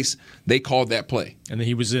in case they called that play. And then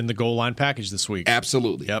he was in the goal line package this week.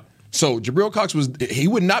 Absolutely. Yep. So Jabril Cox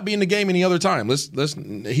would not be in the game any other time.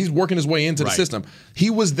 He's working his way into the system. He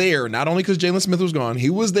was there not only because Jalen Smith was gone. He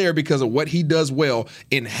was there because of what he does well.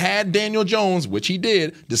 And had Daniel Jones, which he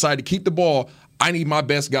did, decide to keep the ball, I need my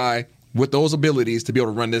best guy with those abilities to be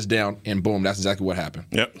able to run this down, and boom, that's exactly what happened.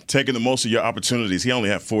 Yep, taking the most of your opportunities. He only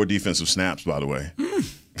had 4 defensive snaps, by the way.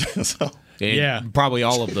 Probably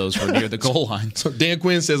all of those were near the goal line. So Dan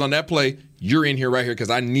Quinn says on that play, you're in here right here because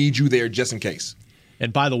I need you there just in case.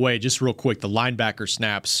 And by the way, just real quick, the linebacker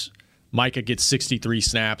snaps, Micah gets 63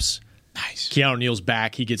 snaps. Nice. Keanu Neal's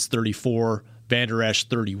back. He gets 34. Van Der Esch,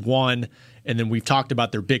 31. And then we've talked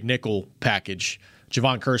about their big nickel package.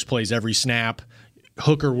 Javon Curse plays every snap.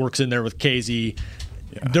 Hooker works in there with KZ.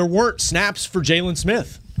 Yeah. There weren't snaps for Jalen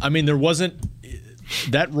Smith. I mean, there wasn't.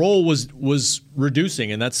 That role was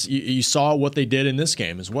reducing, and that's you saw what they did in this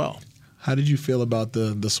game as well. How did you feel about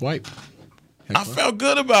the swipe? I felt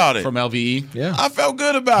good about it. From LVE? Yeah. I felt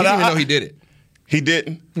good about it. He didn't even know he did it. He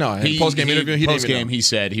didn't. No, in post-game interview, he didn't even know. He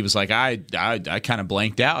said he was like, I kind of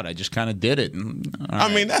blanked out. I just kind of did it. And,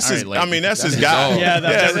 that's his guy. That's his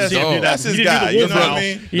guy. You know what I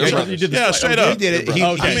mean? Straight up. He did it.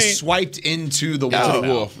 He swiped into the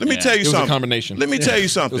wolf. Let me tell you something. It was a combination. Let me tell you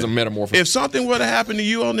something. It was a metamorphosis. If something were to happen to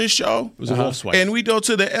you on this show, it was a wolf swipe, and we go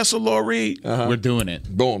to the Essilor Reed, we're doing it.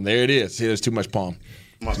 Boom, there it is. See, there's too much palm.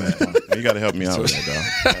 My bad. You got to help me out with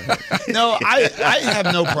that, dog. No, I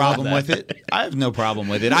have no problem with it. I have no problem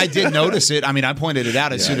with it. I did notice it. I mean, I pointed it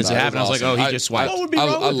out as soon as it happened. Awesome. I was like, he just swiped. What would be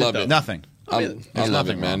wrong with love it, it. Nothing. I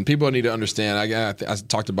love it, man. People need to understand. I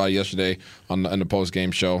talked about it yesterday on the post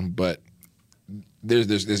game show, but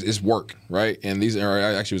it's work, right? And these are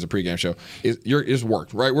actually it was a pregame show. It's work,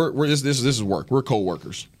 right? This is work. We're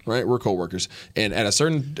co-workers, right? We're co-workers, and at a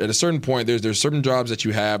certain point, there's certain jobs that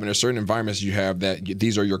you have, and there's certain environments you have that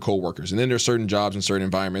these are your co-workers, and then there's certain jobs and certain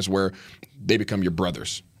environments where they become your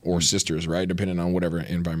brothers or sisters, right? Depending on whatever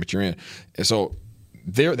environment you're in. And so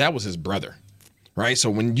that was his brother, right?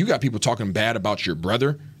 So when you got people talking bad about your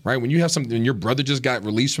brother, right? When you have something, when your brother just got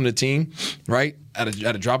released from the team, right? At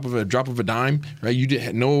a drop of a dime, right? You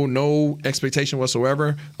did no expectation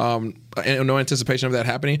whatsoever, and no anticipation of that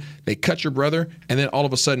happening. They cut your brother, and then all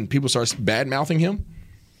of a sudden, people start bad mouthing him.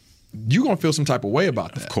 You're gonna feel some type of way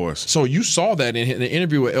about that, of course. So you saw that in the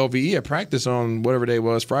interview with LVE at practice on whatever day it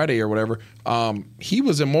was, Friday or whatever. He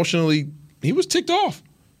was ticked off.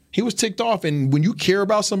 He was ticked off, and when you care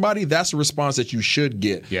about somebody, that's a response that you should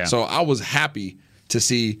get. Yeah. So I was happy to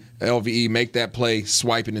see LVE make that play,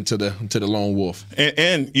 swiping into the lone wolf.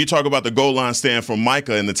 And you talk about the goal line stand from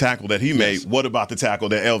Micah and the tackle that he made. What about the tackle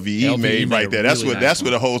that LVE made right there? That's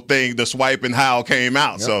where the whole thing, the swipe and howl came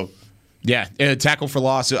out. Yep. So. Yeah, tackle for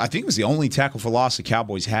loss. I think it was the only tackle for loss the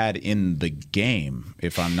Cowboys had in the game,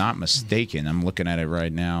 if I'm not mistaken. I'm looking at it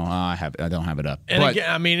right now. I don't have it up. And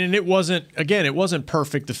again, and it wasn't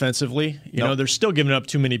perfect defensively. You know, they're still giving up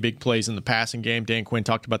too many big plays in the passing game. Dan Quinn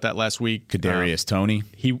talked about that last week. Kadarius Toney.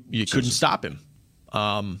 You couldn't stop him.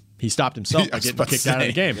 He stopped himself by getting kicked out of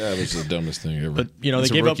the game. Yeah, it was the dumbest thing ever. But they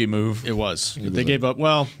gave a rookie up move. It was. They gave up.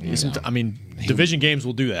 Well, division games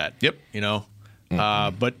will do that. Yep. You know.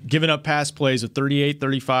 But giving up pass plays of 38,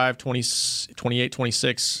 35, 28,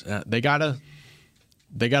 26, they gotta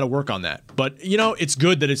work on that. But it's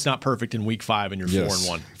good that it's not perfect in week 5 and you're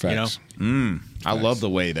 4-1. Facts. I love the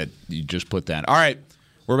way that you just put that. All right.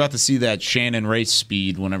 We're about to see that Shannon race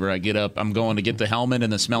speed whenever I get up. I'm going to get the helmet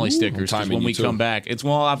and the smelly stickers when we come back. You're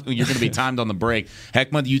going to be timed on the break.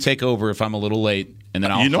 Heckma, you take over if I'm a little late, and then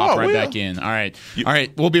I'll hop right back in. All right. All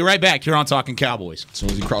right. We'll be right back here on Talking Cowboys. As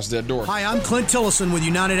soon as he crosses that door. Hi, I'm Clint Tillison with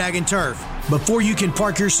United Ag and Turf. Before you can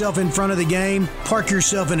park yourself in front of the game, park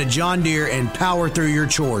yourself in a John Deere and power through your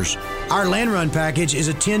chores. Our Land Run package is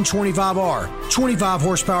a 1025R, 25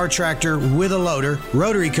 horsepower tractor with a loader,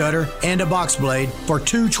 rotary cutter, and a box blade for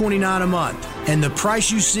 $229 a month. And the price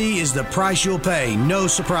you see is the price you'll pay. No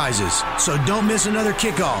surprises. So don't miss another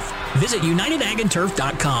kickoff. Visit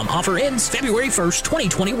UnitedAgAndTurf.com. Offer ends February 1st,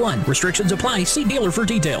 2021. Restrictions apply. See dealer for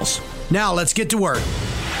details. Now let's get to work.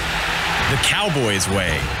 The Cowboys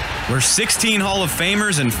way, where 16 Hall of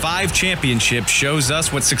Famers and 5 championships shows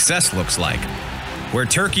us what success looks like. Where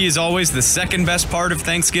turkey is always the second best part of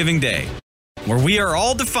Thanksgiving Day. Where we are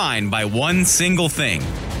all defined by one single thing,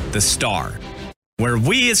 the star. Where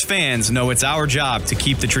we as fans know it's our job to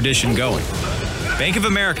keep the tradition going. Bank of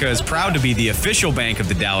America is proud to be the official bank of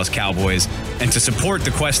the Dallas Cowboys and to support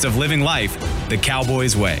the quest of living life the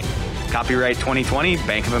Cowboys way. Copyright 2020,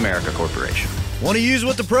 Bank of America Corporation. Want to use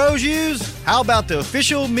what the pros use? How about the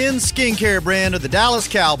official men's skincare brand of the Dallas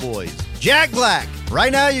Cowboys, Jack Black?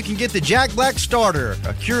 Right now, you can get the Jack Black Starter,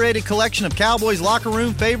 a curated collection of Cowboys locker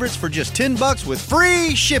room favorites for just $10 with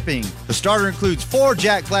free shipping. The starter includes 4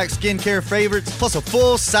 Jack Black skincare favorites, plus a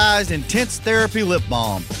full-sized intense therapy lip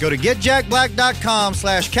balm. Go to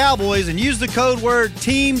getjackblack.com/Cowboys and use the code word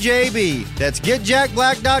TEAMJB. That's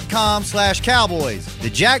getjackblack.com/Cowboys. The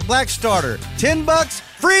Jack Black Starter, $10,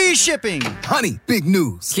 free shipping. Honey, big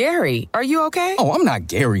news. Gary, are you okay? Oh, I'm not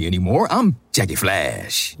Gary anymore. I'm Jackie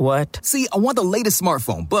Flash. What? See, I want the latest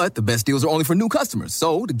smartphone, but the best deals are only for new customers.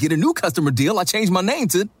 So, to get a new customer deal, I changed my name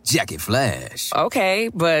to Jackie Flash.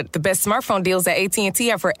 Okay, but the best smartphone deals at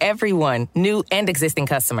AT&T are for everyone, new and existing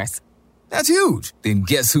customers. That's huge. Then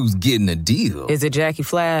guess who's getting a deal? Is it Jackie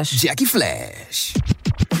Flash? Jackie Flash.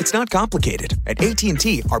 It's not complicated. At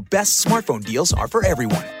AT&T, our best smartphone deals are for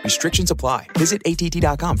everyone. Restrictions apply. Visit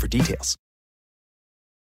att.com for details.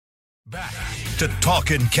 Back to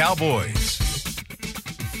Talking Cowboys.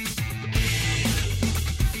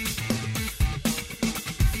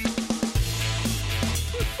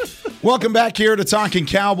 Welcome back here to Talking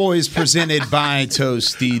Cowboys, presented by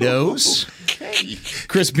Tostitos.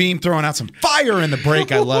 Chris Beam throwing out some fire in the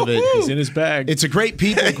break. I love it. He's in his bag. It's a great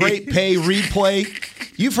people, great pay replay.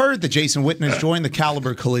 You've heard that Jason Witten has joined the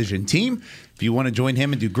Caliber Collision team. If you want to join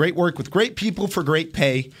him and do great work with great people for great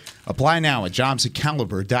pay, apply now at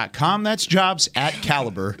jobsatcaliber.com. That's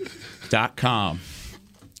jobsatcaliber.com.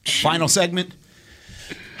 Final segment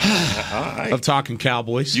of Talking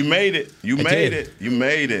Cowboys. You made it. You made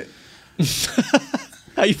it.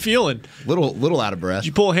 How you feeling? Little out of breath. Did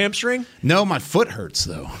you pull a hamstring? No, my foot hurts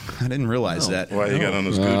though. I didn't realize that. Why you got on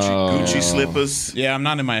those Gucci slippers? Yeah, I'm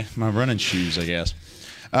not in my running shoes, I guess.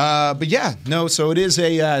 But yeah, no. So it is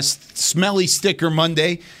a Smelly Sticker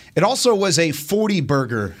Monday. It also was a 40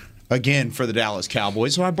 burger again for the Dallas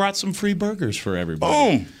Cowboys. So I brought some free burgers for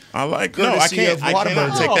everybody. Boom. I like it. No, I can't. I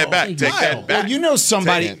cannot take that back. Take that back. Well, you know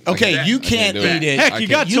somebody. Okay, you can't eat it. Heck, you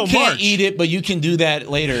got till You can't March. eat it, but you can do that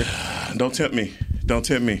later. Don't tempt me. Don't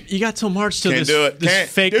tempt me. You got till March to Can't do it. this Can't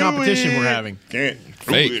fake do competition it. we're having. Can't.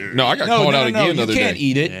 Fake. No, I got called out again the other You can't day.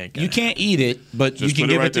 eat it. You can't eat it, but Just you can put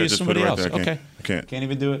it give right it to there. Just put somebody it right else. there. I Okay. can't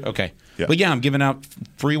Even do it? Okay. Yeah. But yeah, I'm giving out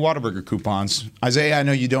free Whataburger coupons. Isaiah, I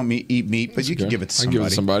know you don't eat meat, but you can give it to I can give it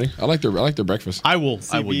to somebody. I like their breakfast. I will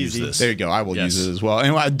use this. There you go. I will use it as well.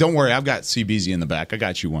 And don't worry, I've got CBZ in the back. I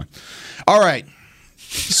got you one. All right.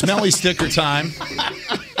 Smelly sticker time.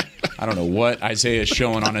 I don't know what Isaiah is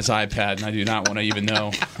showing on his iPad, and I do not want to even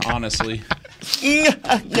know, honestly.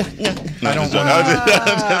 I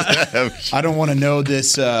don't want to know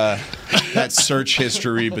this that search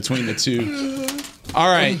history between the two. All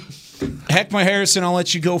right. Heckma Harrison, I'll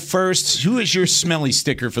let you go first. Who is your smelly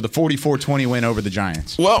sticker for the 44-20 win over the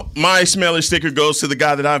Giants? Well, my smelly sticker goes to the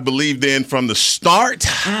guy that I've believed in from the start.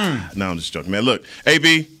 No, I'm just joking, man. Look,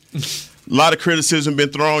 AB, a lot of criticism been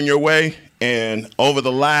thrown your way, and over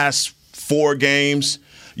the last 4 games,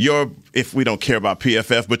 if we don't care about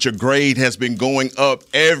PFF, but your grade has been going up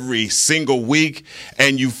every single week,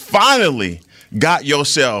 and you finally got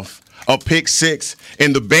yourself a pick 6,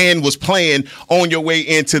 and the band was playing on your way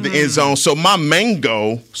into the end zone. So my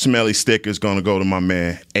mango smelly sticker is going to go to my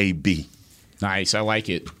man, AB. Nice. I like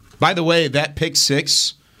it. By the way, that pick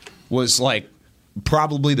 6 was like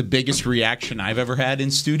probably the biggest reaction I've ever had in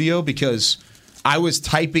studio, because I was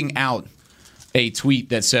typing out a tweet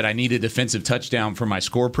that said I need a defensive touchdown for my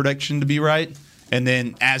score prediction to be right. And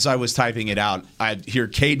then as I was typing it out, I'd hear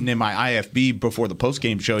Caden in my IFB before the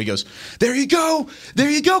postgame show. He goes, there you go,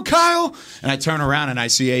 Kyle. And I turn around and I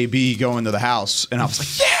see AB go into the house. And I was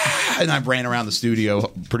like, yeah! And I ran around the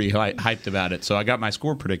studio pretty hyped about it. So I got my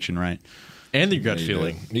score prediction right. And your gut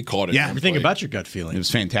feeling. He called it. Yeah, everything about your gut feeling. It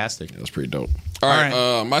was fantastic. That was pretty dope. All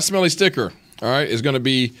right. My smelly sticker, all right, is going to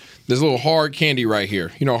be this little hard candy right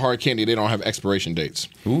here. You know, hard candy, they don't have expiration dates.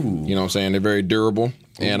 Ooh. You know what I'm saying? They're very durable. Ooh.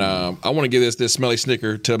 And I want to give this smelly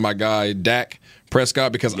sticker to my guy, Dak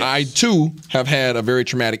Prescott, because I, too, have had a very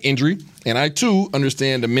traumatic injury. And I, too,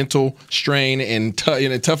 understand the mental strain and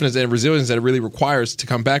toughness and resilience that it really requires to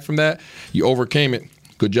come back from that. You overcame it.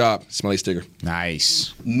 Good job, smelly sticker.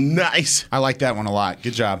 Nice. Nice. I like that one a lot.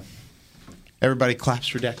 Good job. Everybody claps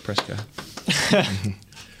for Dak Prescott.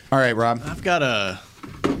 All right, Rob. I've got a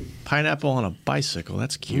pineapple on a bicycle.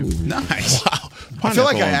 That's cute. Ooh, nice. Wow. I feel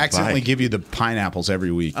like I accidentally give you the pineapples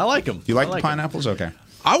every week. I like them. You like the pineapples? Okay.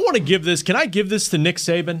 I want to give this. Can I give this to Nick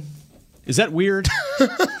Saban? Is that weird?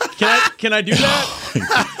 Can I do that?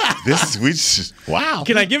 Wow.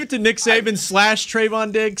 Can I give it to Nick Saban /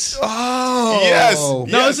 Trayvon Diggs? Oh, yes. No,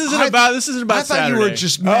 yes. this isn't about I thought Saturday. you were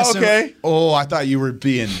just messing. Okay. Oh, I thought you were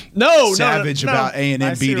being savage about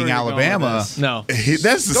A&M beating Alabama. No,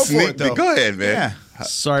 that's the sneak. Go ahead, man. Yeah.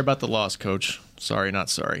 Sorry about the loss, Coach. Sorry,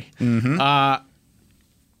 not sorry. Mm-hmm.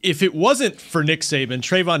 If it wasn't for Nick Saban,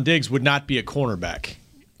 Trayvon Diggs would not be a cornerback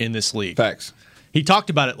in this league. Facts. He talked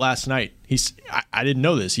about it last night. I didn't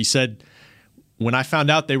know this. He said, when I found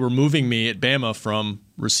out they were moving me at Bama from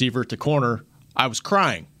receiver to corner, I was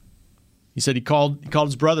crying. He said he called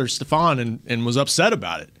his brother Stephon and was upset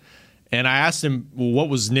about it. And I asked him, well, what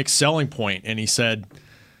was Nick's selling point? And he said,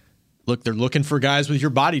 look, they're looking for guys with your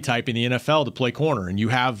body type in the NFL to play corner, and you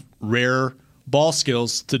have rare ball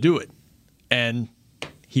skills to do it. And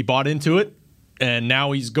he bought into it, and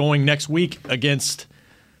now he's going next week against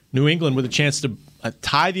New England with a chance to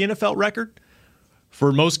tie the NFL record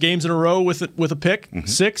for most games in a row with a pick,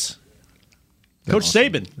 6. Coach awesome.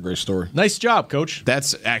 Saban. Great story. Nice job, Coach.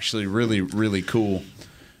 That's actually really, really cool.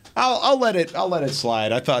 I'll let it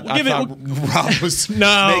slide. I thought Rob was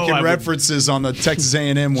No, making references on the Texas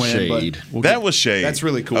A&M win. Shade. But That was shade. That's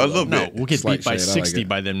really cool. A little though. bit. We'll get Slight beat by shade, I like 60 it.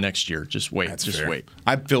 by them next year. Just wait. Wait.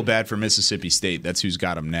 I feel bad for Mississippi State. That's who's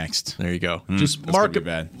got them next. There you go. Just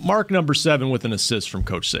mark number 7 with an assist from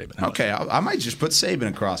Coach Saban. Okay, I might just put Saban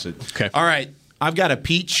across it. Okay. All right. I've got a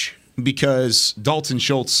peach because Dalton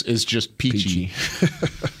Schultz is just peachy.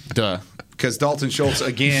 Duh. Because Dalton Schultz,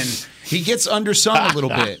 again, he gets undersung a little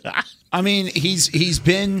bit. I mean, he's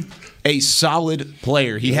been a solid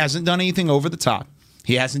player. He hasn't done anything over the top.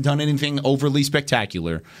 He hasn't done anything overly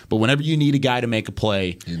spectacular. But whenever you need a guy to make a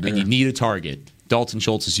play and you need a target, Dalton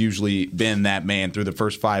Schultz has usually been that man through the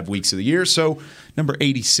first 5 weeks of the year. So number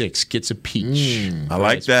 86 gets a peach. I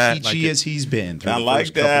like that. Peachy as he's been through I the like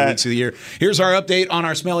first couple that. weeks of the year. Here's our update on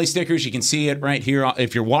our smelly stickers. You can see it right here.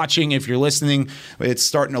 If you're watching, if you're listening, it's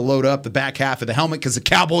starting to load up the back half of the helmet because the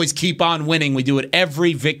Cowboys keep on winning. We do it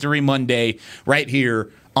every Victory Monday right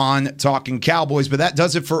here on Talking Cowboys. But that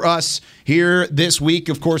does it for us here this week.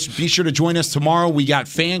 Of course, be sure to join us tomorrow. We got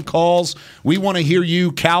fan calls. We want to hear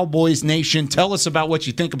you, Cowboys Nation. Tell us about what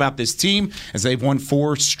you think about this team as they've won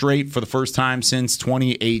 4 straight for the first time since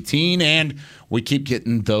 2018. And we keep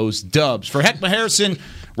getting those dubs. For Heckma Harrison,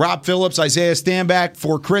 Rob Phillips, Isaiah Stanback,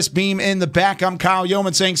 for Chris Beam in the back, I'm Kyle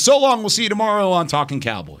Yeoman saying so long. We'll see you tomorrow on Talking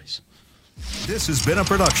Cowboys. This has been a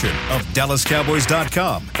production of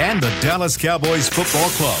DallasCowboys.com and the Dallas Cowboys Football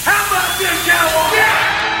Club. How about this, Cowboys? Yeah!